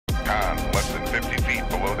Con, less than 50 feet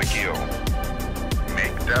below the keel.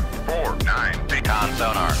 Make depth 4-9 feet. Con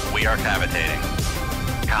sonar, we are cavitating.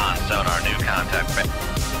 Con sonar, new contact.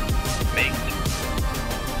 Make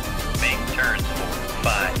turns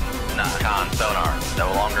 4-5 knots. Con sonar,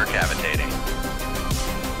 no longer cavitating.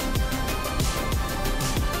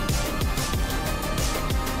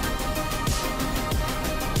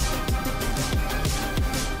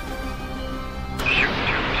 Shoot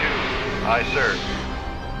 2-2. Aye, sir.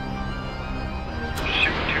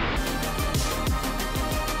 Shoot 2.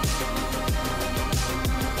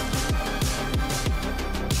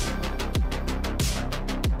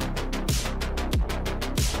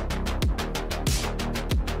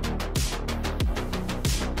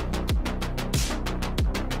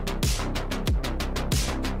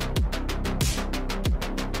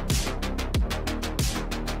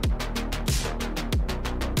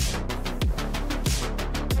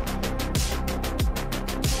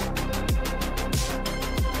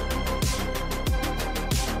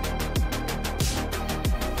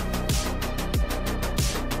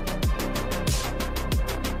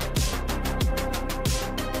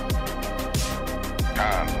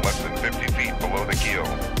 Con, less than 50 feet below the keel.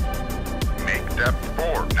 Make depth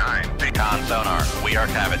 4-9 feet. Con sonar, we are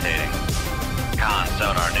cavitating. Con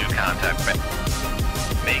sonar, new contact.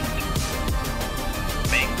 Make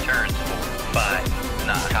turns 4-5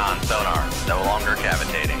 knots. Con sonar, no longer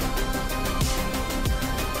cavitating.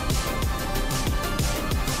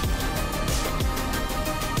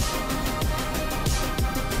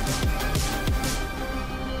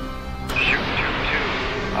 Shoot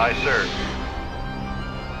 2-2. Aye, sir.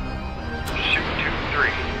 Shoot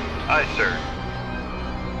 2-3. Aye, sir.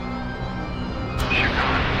 Shoot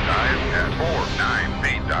on. Dive at 4-9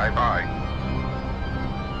 feet. Dive high.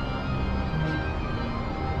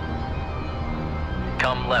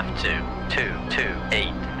 Come left to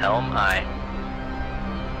 228, helm aye.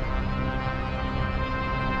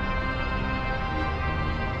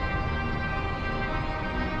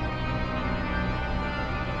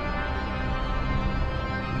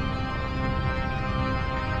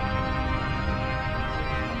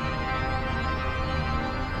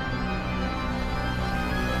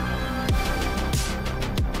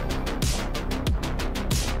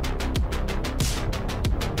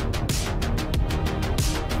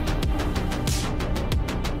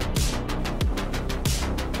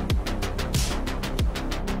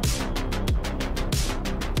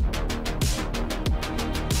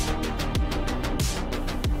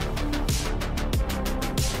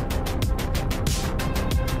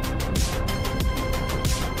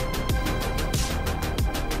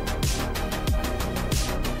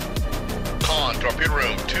 Torpedo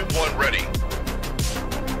room, tube 1 ready.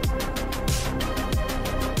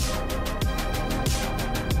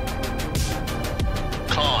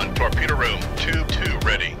 Con, torpedo room, tube 2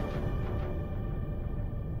 ready.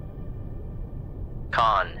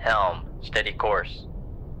 Con, helm, steady course.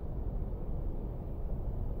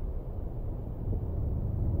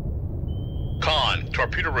 Con,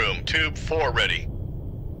 torpedo room, tube 4 ready.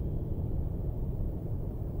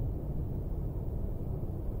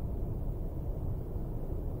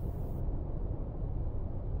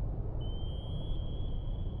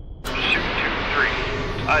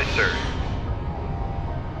 Aye, sir.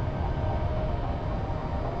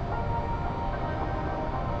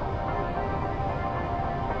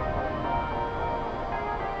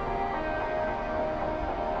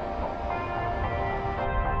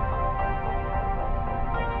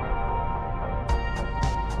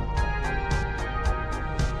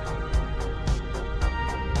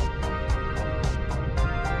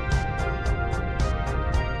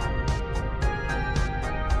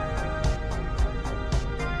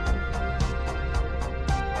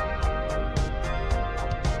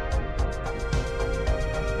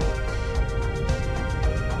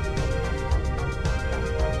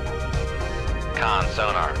 Con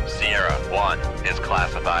sonar, Sierra 1 is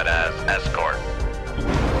classified as escort.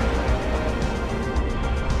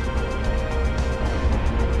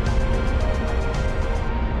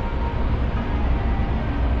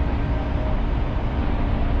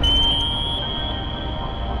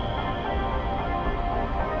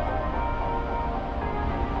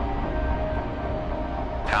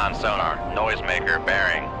 Con sonar, noisemaker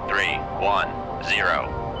bearing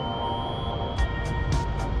 310.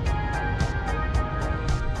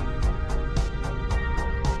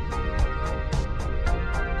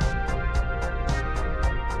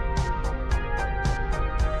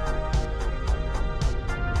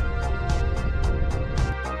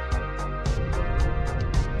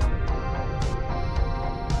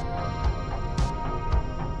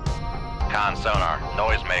 Con sonar,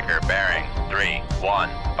 noisemaker bearing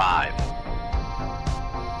 315.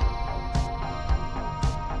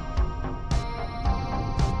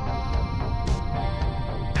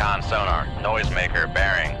 Con sonar, noisemaker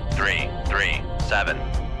bearing 337.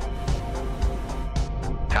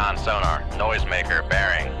 Con sonar, noisemaker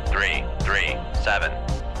bearing 337.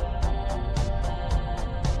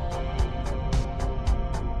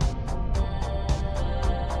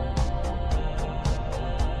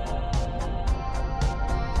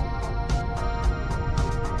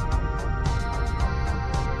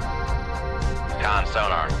 Con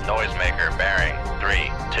sonar, noisemaker bearing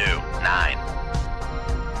 329.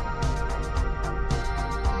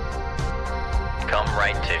 Come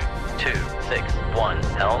right to 261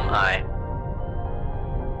 Helm I.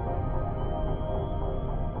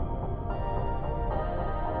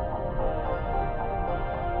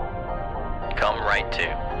 Come right to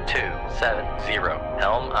 270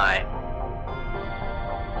 Helm I.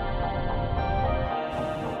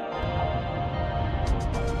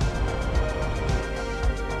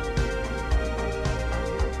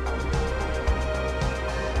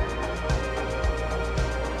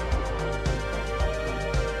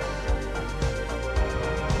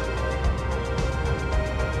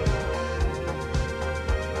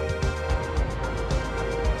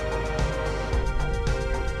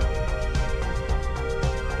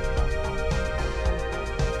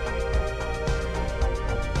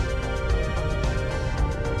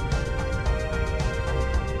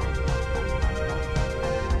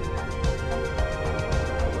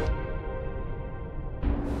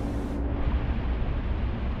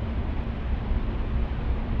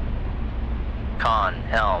 Con,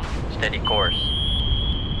 helm, steady course.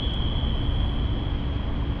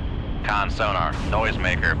 Con sonar,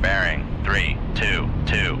 noisemaker bearing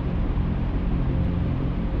 322.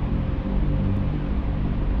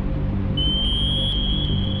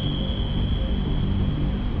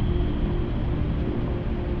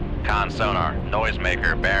 Con sonar,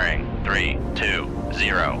 noisemaker bearing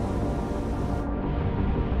 320.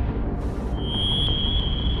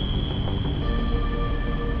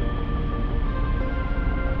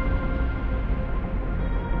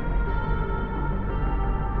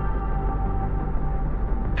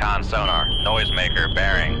 Con sonar, noisemaker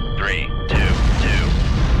bearing 322.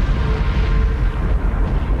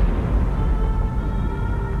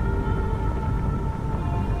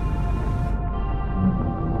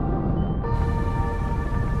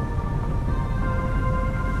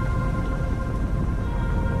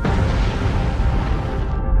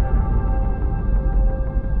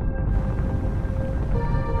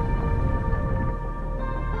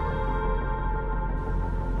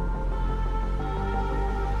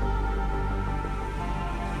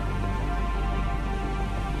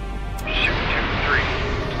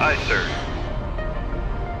 Aye, sir.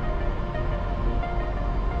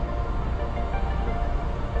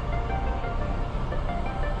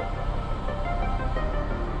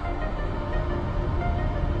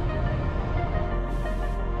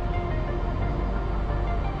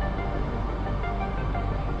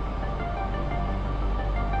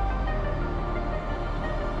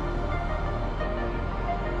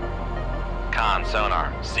 Con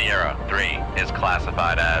sonar, Sierra 3 is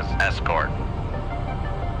classified as escort.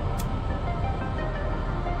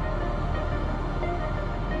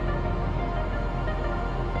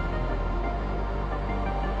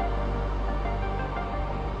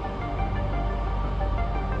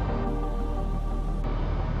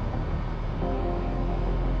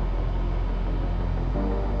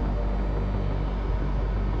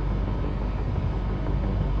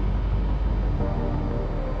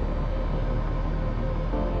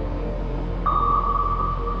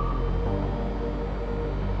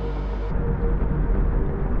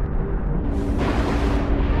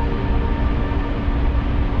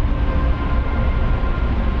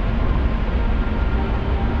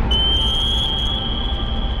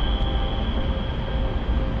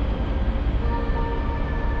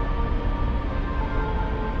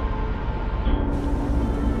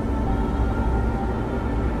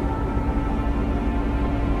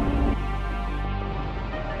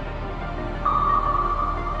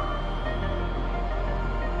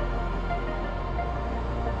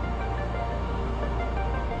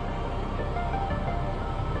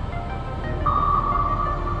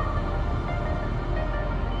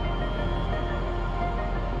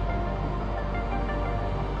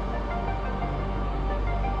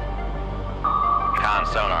 Con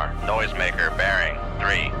sonar, noisemaker bearing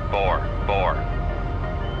 344.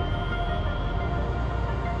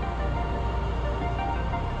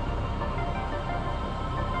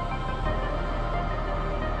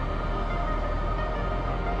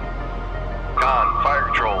 Con, fire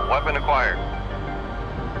control, weapon acquired.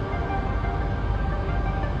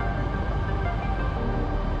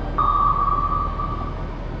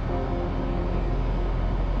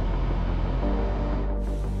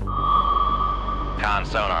 Con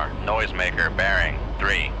sonar, noisemaker bearing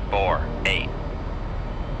 348.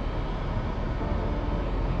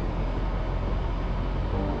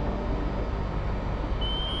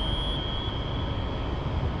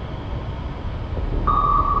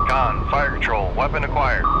 Con, fire control, weapon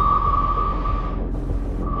acquired.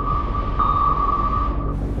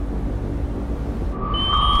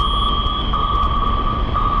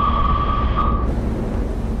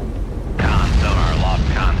 Con sonar, lost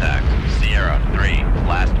contact. Sierra 3,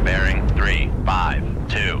 last bearing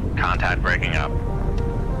 352. Contact breaking up.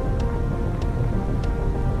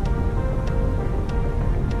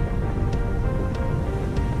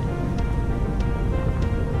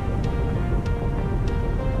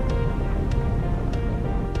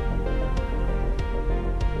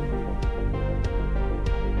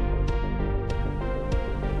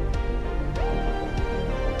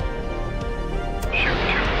 Shoot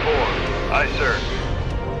 2-4. Aye, sir.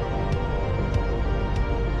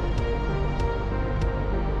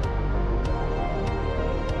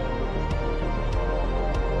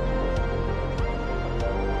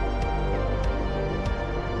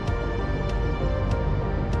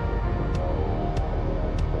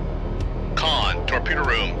 Con, torpedo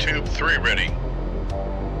room, tube 3 ready.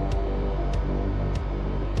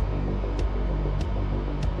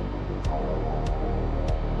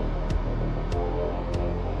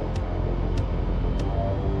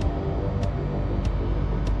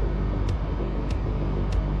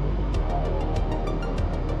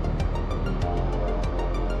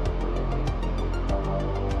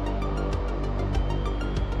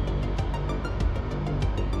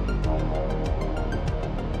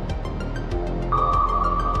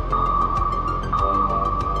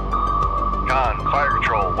 Con, fire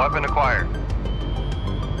control, weapon acquired.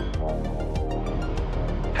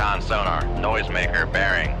 Con sonar, noisemaker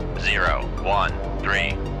bearing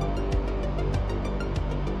 013.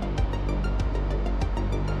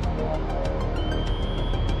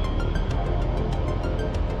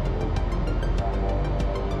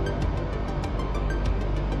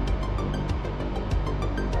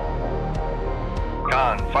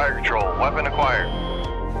 Con, fire control, weapon acquired.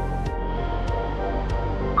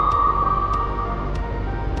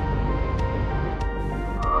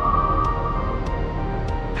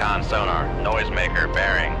 Con sonar, noisemaker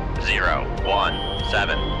bearing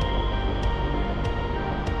 017.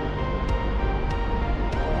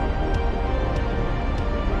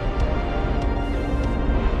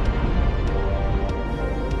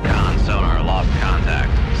 Con sonar, lost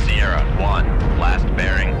contact. Sierra 1, last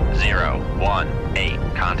bearing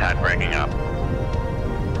 018. Contact breaking up.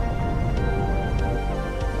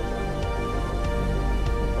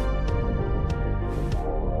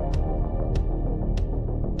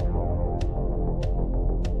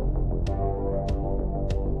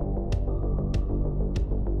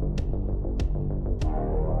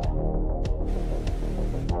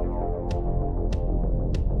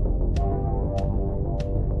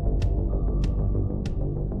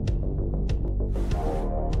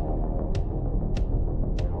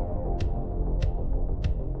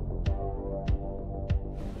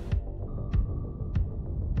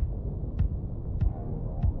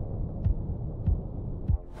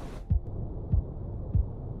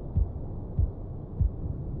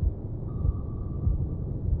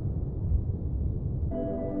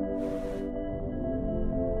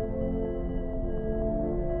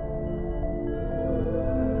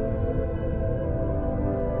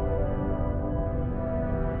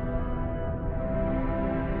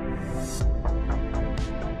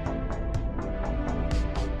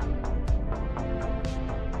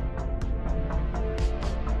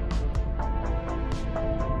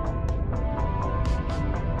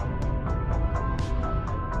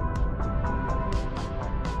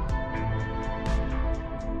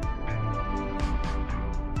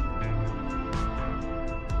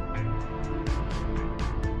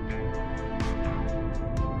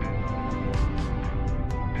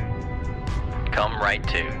 Come right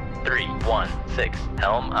to 316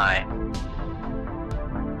 Helm I.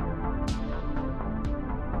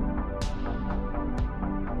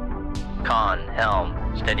 Con,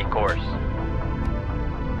 helm, steady course.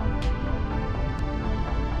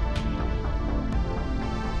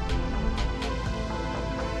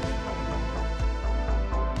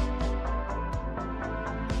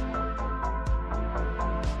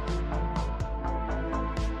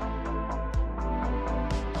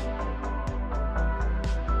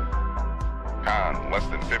 Con, less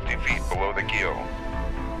than 50 feet below the keel.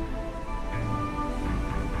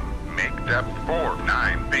 Make depth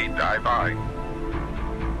 9 feet, dive by.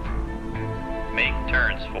 Make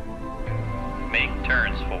turns for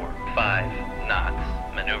 5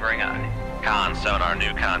 knots. Maneuvering aye. Con sonar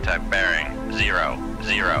new contact bearing 0,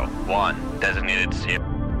 0, 1. Designated Sierra.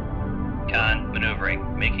 Con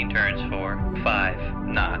maneuvering, making turns for 5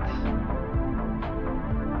 knots.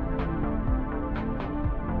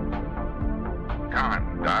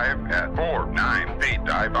 Con, dive at 9 feet,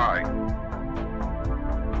 dive by.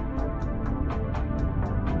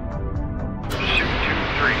 Shoot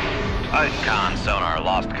 2-3. Con sonar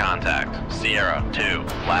lost contact. Sierra 2,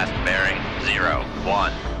 last bearing 0,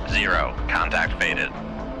 1, 0. Contact faded.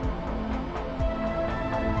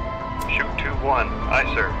 Shoot 2-1.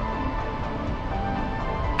 Aye, sir.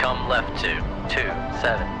 Come left to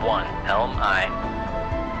 271, helm aye.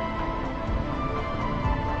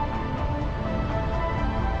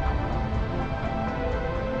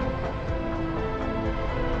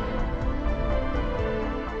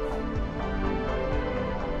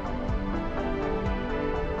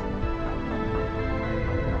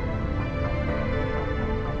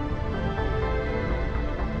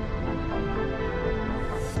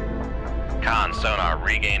 Con sonar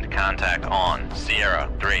regained contact on Sierra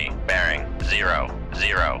 3, bearing 0,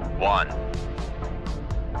 0, 1.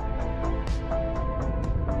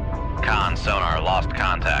 Con sonar lost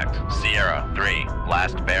contact. Sierra 3,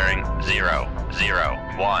 last bearing 0, 0,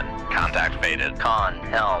 1. Contact faded. Con,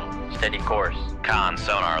 helm, steady course. Con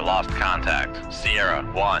sonar lost contact. Sierra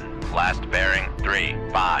 1, last bearing 3,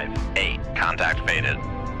 5, 8. Contact faded.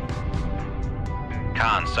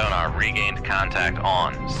 Con sonar regained contact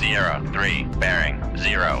on Sierra 3, bearing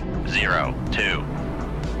 0, 0, 2.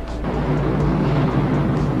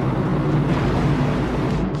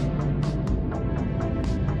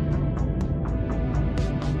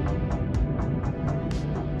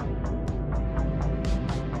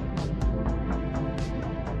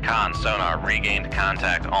 Con sonar regained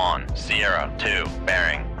contact on Sierra 2,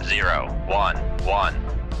 bearing 0, 1, 1.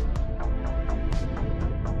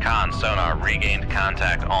 Con sonar regained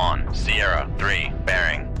contact on Sierra 3,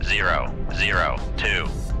 bearing 0, 0, 2.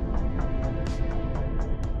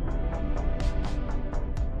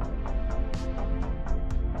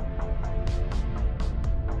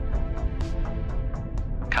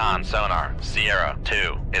 Con sonar Sierra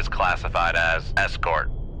 2 is classified as escort.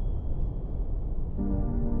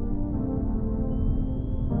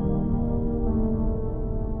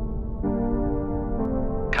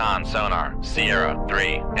 Con sonar Sierra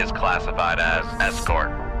 3 is classified as escort.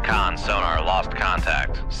 Con sonar lost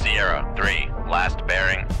contact. Sierra 3, last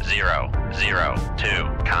bearing 0, 0, 2.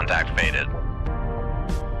 Contact faded.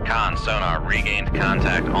 Con sonar regained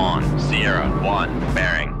contact on Sierra 1,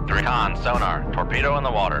 bearing 3. Con sonar, torpedo in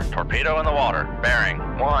the water, torpedo in the water, bearing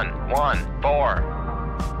 1, 1, 4.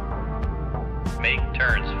 Make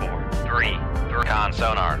turns for 3, 3. Con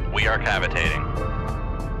sonar, we are cavitating.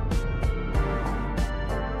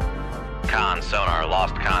 Con sonar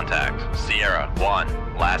lost contact. Sierra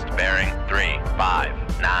 1, last bearing 3,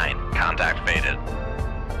 5, 9. Contact faded.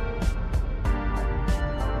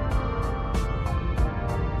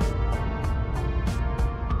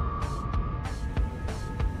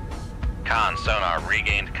 Con sonar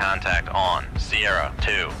regained contact on Sierra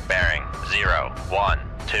 2, bearing 0, 1,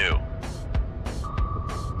 2.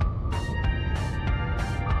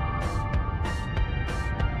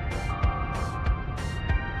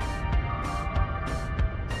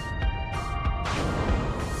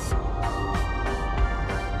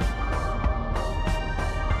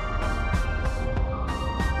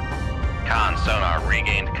 Con sonar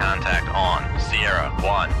regained contact on Sierra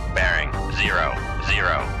 1, bearing 0,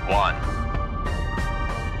 0, 1.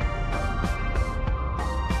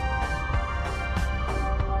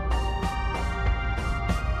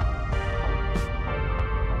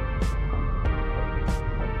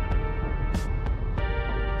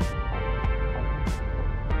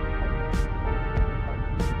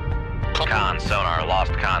 Con sonar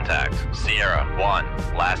lost contact. Sierra 1,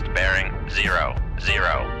 last bearing 0,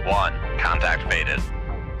 0, 1. Contact faded.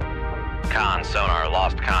 Con sonar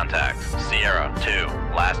lost contact. Sierra 2,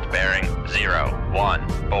 last bearing 0, 1,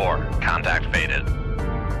 4. Contact faded.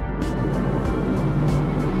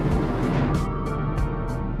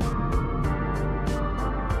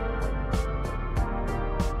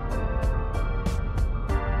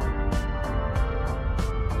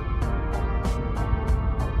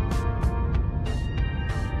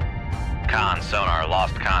 Con sonar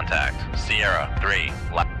lost contact. Sierra 3.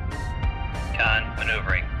 Con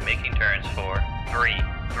maneuvering, making turns for 3,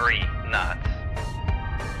 3 knots.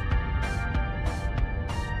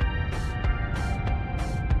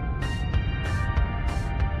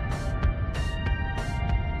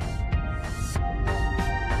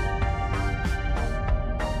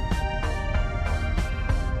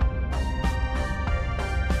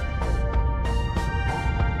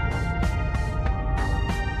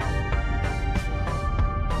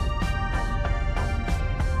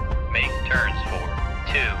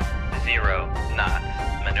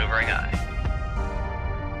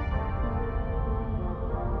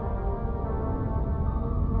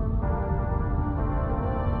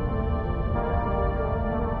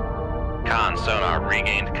 Con sonar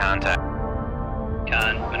regained contact.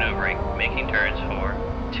 Con maneuvering, making turns for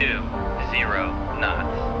 20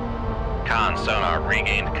 knots. Con sonar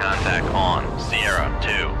regained contact on Sierra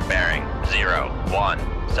 2, bearing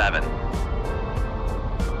 017.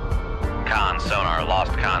 Con sonar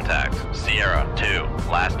lost contact. Sierra 2,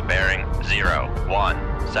 last bearing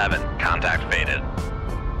 017. Contact faded.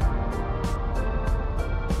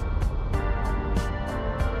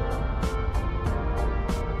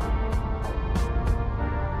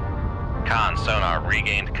 Con sonar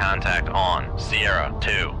regained contact on Sierra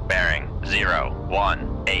 2, bearing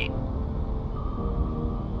 018.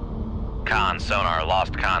 Con sonar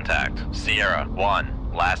lost contact. Sierra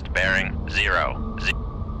 1, last bearing 0.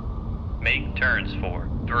 Make turns for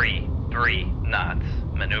 3 knots.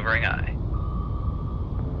 Maneuvering aye.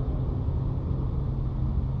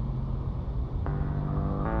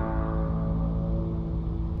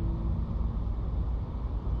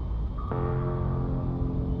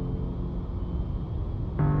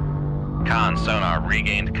 Con sonar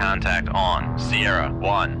regained contact on Sierra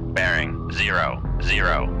 1, bearing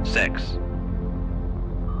 006.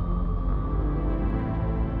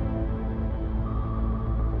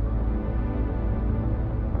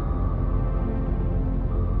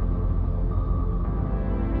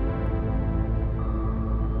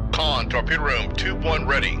 Con, torpedo room, tube 1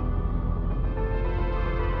 ready.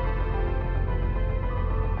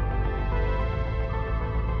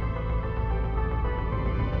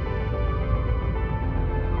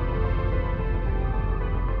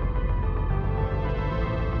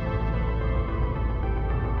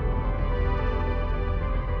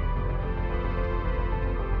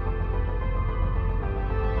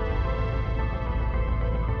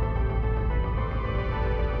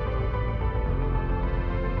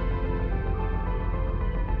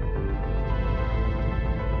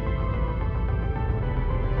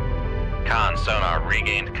 Con sonar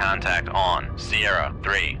regained contact on Sierra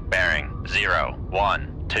 3, bearing 012.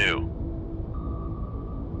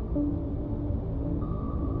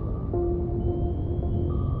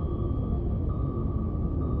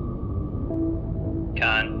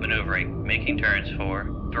 Con maneuvering, making turns for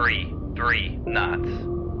 3 knots.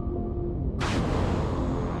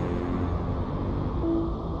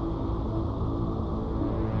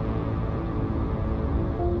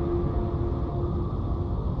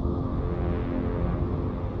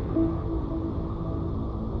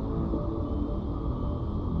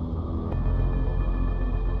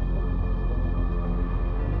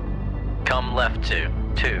 Come left to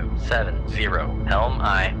 270, helm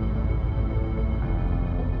aye.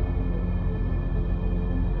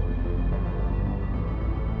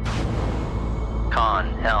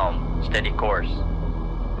 Con, helm, steady course.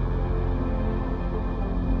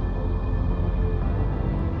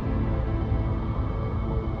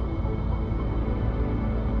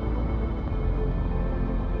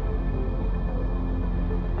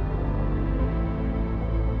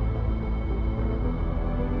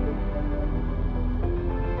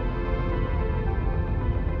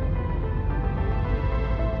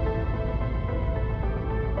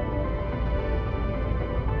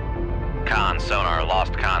 Con sonar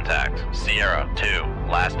lost contact. Sierra 2,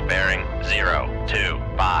 last bearing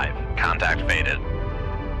 025. Contact faded.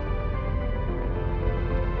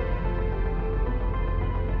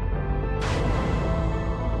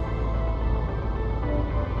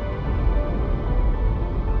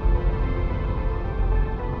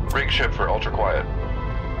 Rig ship for ultra quiet.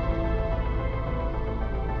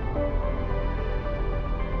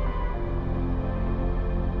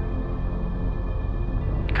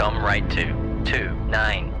 Come right to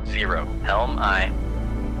 290, helm aye.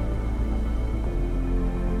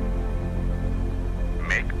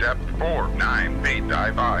 Make depth 49 feet,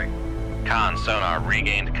 dive aye. Con sonar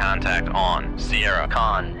regained contact on Sierra.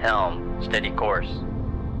 Con, helm, steady course.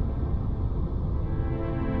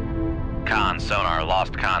 Con sonar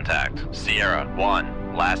lost contact. Sierra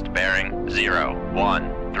 1, last bearing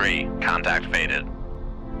 013. Contact faded.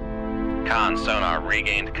 Con sonar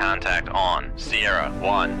regained contact on Sierra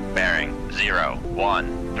 1, bearing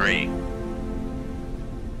 013.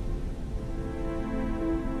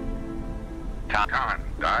 Con,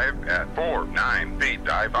 dive at 49 feet,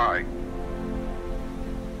 dive aye.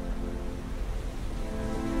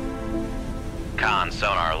 Con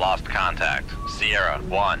sonar lost contact. Sierra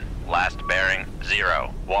 1, last bearing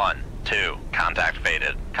 012. Contact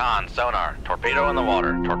faded. Con sonar, torpedo in the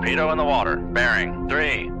water, torpedo in the water, bearing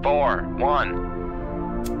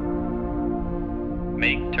 341.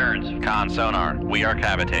 Make turns. Con sonar, we are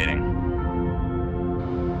cavitating.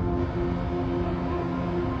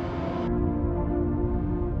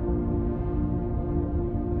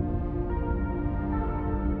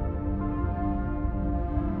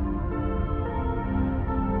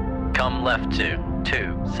 Come left to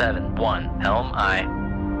 271, helm aye.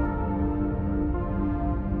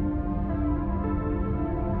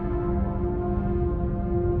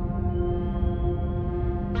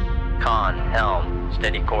 Con, helm,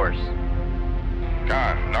 steady course.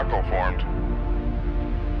 Con, knuckle formed.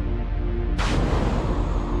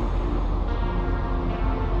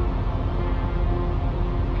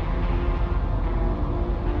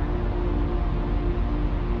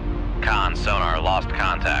 Con sonar lost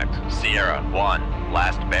contact. Sierra 1,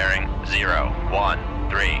 last bearing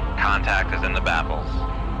 013. Contact is in the baffles.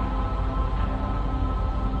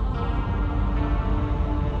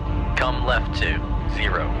 Come left to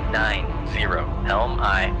 090, helm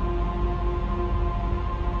aye.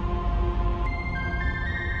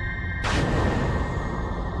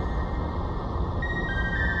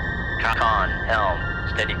 Con, helm,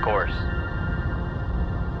 steady course.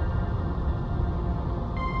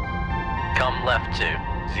 Come left to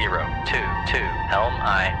 022, helm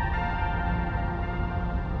aye.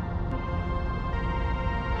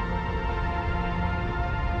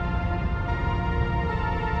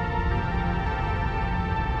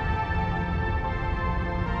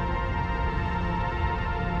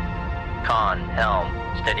 Con, helm,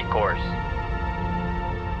 steady course.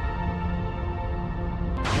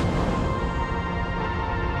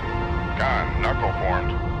 Con, knuckle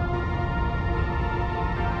formed.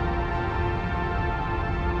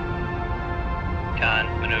 Con,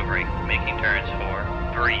 maneuvering, making turns for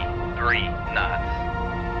 3 knots.